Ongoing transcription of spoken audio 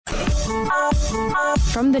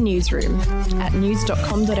From the newsroom at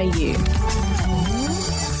news.com.au.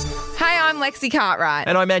 Hey, I'm Lexi Cartwright.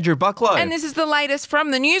 And I'm Andrew Bucklow. And this is the latest from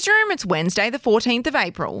the newsroom. It's Wednesday, the 14th of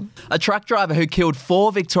April. A truck driver who killed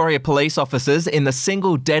 4 Victoria police officers in the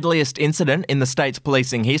single deadliest incident in the state's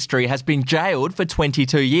policing history has been jailed for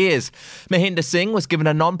 22 years. Mahinder Singh was given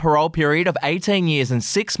a non-parole period of 18 years and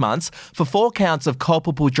 6 months for 4 counts of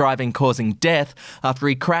culpable driving causing death after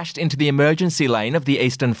he crashed into the emergency lane of the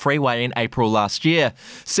Eastern Freeway in April last year.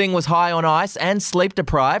 Singh was high on ice and sleep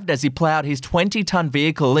deprived as he ploughed his 20-tonne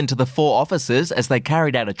vehicle into the 4 officers as they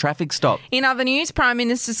carried out a traffic stop. In other news, Prime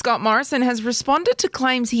Minister Scott Morrison has responded to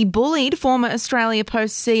claims he bullied former Australia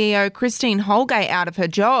Post CEO Christine Holgate out of her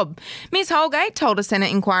job. Ms Holgate told a Senate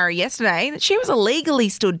inquiry yesterday that she was illegally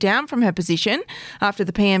stood down from her position after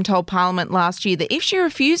the PM told Parliament last year that if she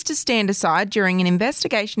refused to stand aside during an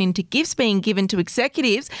investigation into gifts being given to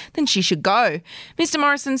executives, then she should go. Mr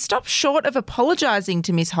Morrison stopped short of apologising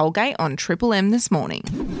to Ms Holgate on Triple M this morning.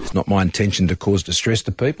 It's not my intention to cause distress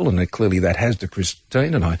to people, and clearly that has to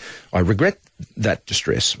Christine, and I regret that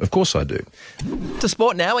distress. Of course I do. To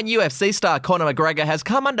sport now, and UFC star Conor McGregor has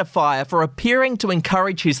come under fire for appearing to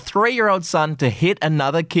encourage his 3-year-old son to hit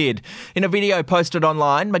another kid. In a video posted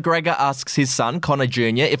online, McGregor asks his son, Conor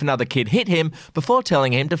Jr., if another kid hit him before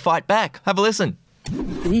telling him to fight back. Have a listen.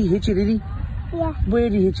 Did he hit you, did he? Yeah. Where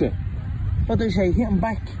did he hit you? What did he say? Hit him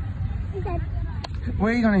back. He said,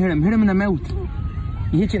 where are you going to hit him? Hit him in the mouth.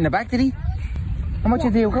 He hit you in the back, did he? And what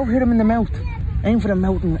you do? Go hit him in the mouth. Aim for the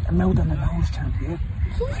mouth and the nose, champ, yeah?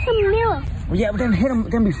 he's a mirror. Well, yeah, but then hit him,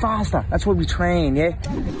 then be faster. That's what we train, yeah?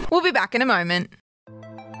 We'll be back in a moment.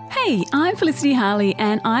 Hey, I'm Felicity Harley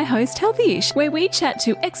and I host Healthyish, where we chat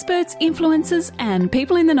to experts, influencers and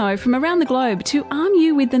people in the know from around the globe to arm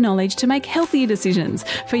you with the knowledge to make healthier decisions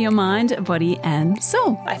for your mind, body and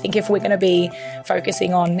soul. I think if we're going to be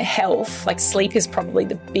focusing on health, like sleep is probably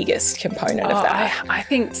the biggest component of that. I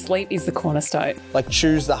think sleep is the cornerstone. Like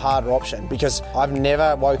choose the harder option, because I've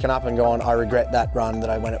never woken up and gone, I regret that run that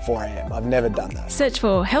I went at 4 a.m. I've never done that. Search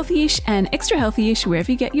for Healthyish and Extra Healthyish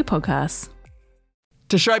wherever you get your podcasts.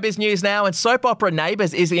 To showbiz news now, and soap opera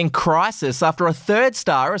Neighbours is in crisis after a third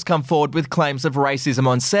star has come forward with claims of racism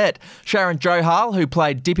on set. Sharon Johal, who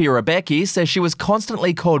played Dippy Rebecki, says she was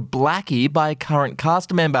constantly called Blackie by a current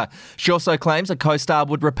cast member. She also claims a co-star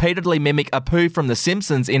would repeatedly mimic Apu from The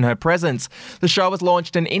Simpsons in her presence. The show has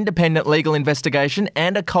launched an independent legal investigation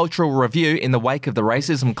and a cultural review in the wake of the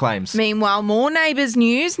racism claims. Meanwhile, more Neighbours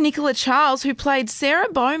news. Nicola Charles, who played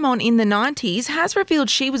Sarah Beaumont in the 90s, has revealed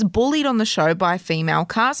she was bullied on the show by female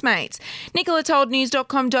castmates. Nicola told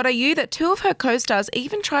news.com.au that 2 of her co-stars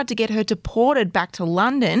even tried to get her deported back to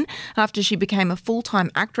London after she became a full-time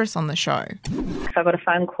actress on the show. So I got a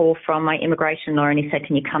phone call from my immigration lawyer and he said,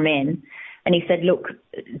 can you come in? And he said, look,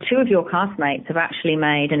 2 of your castmates have actually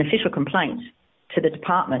made an official complaint to the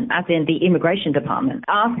department, as in the immigration department,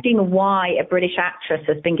 asking why a British actress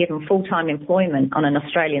has been given full-time employment on an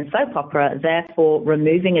Australian soap opera, therefore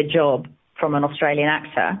removing a job from an Australian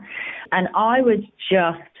actor. And I was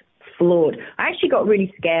just floored. I actually got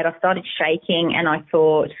really scared. I started shaking and I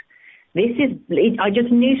thought, I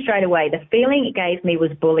just knew straight away the feeling it gave me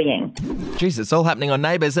was bullying. Jeez, it's all happening on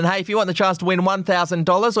Neighbours. And hey, if you want the chance to win $1,000,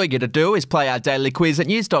 all you got to do is play our daily quiz at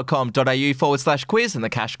news.com.au/quiz and the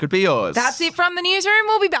cash could be yours. That's it from the newsroom.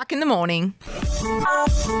 We'll be back in the morning.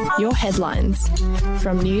 Your headlines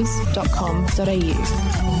from news.com.au.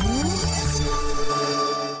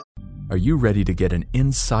 Are you ready to get an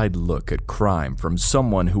inside look at crime from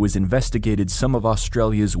someone who has investigated some of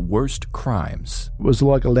Australia's worst crimes? It was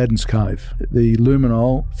like Aladdin's Cave. The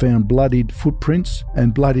luminol found bloodied footprints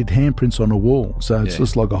and bloodied handprints on a wall, so it's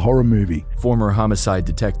just like a horror movie. Former homicide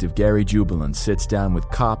detective Gary Jubilant sits down with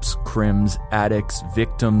cops, crims, addicts,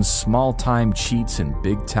 victims, small-time cheats and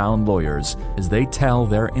big-town lawyers as they tell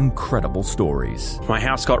their incredible stories. My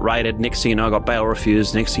house got raided. Next thing you know, I got bail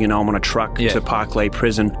refused. Next thing you know, I'm on a truck to Parklea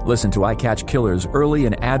Prison. Listen to I Catch Killers early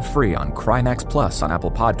and ad-free on Crimex Plus on Apple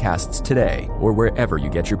Podcasts today or wherever you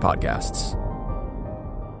get your podcasts.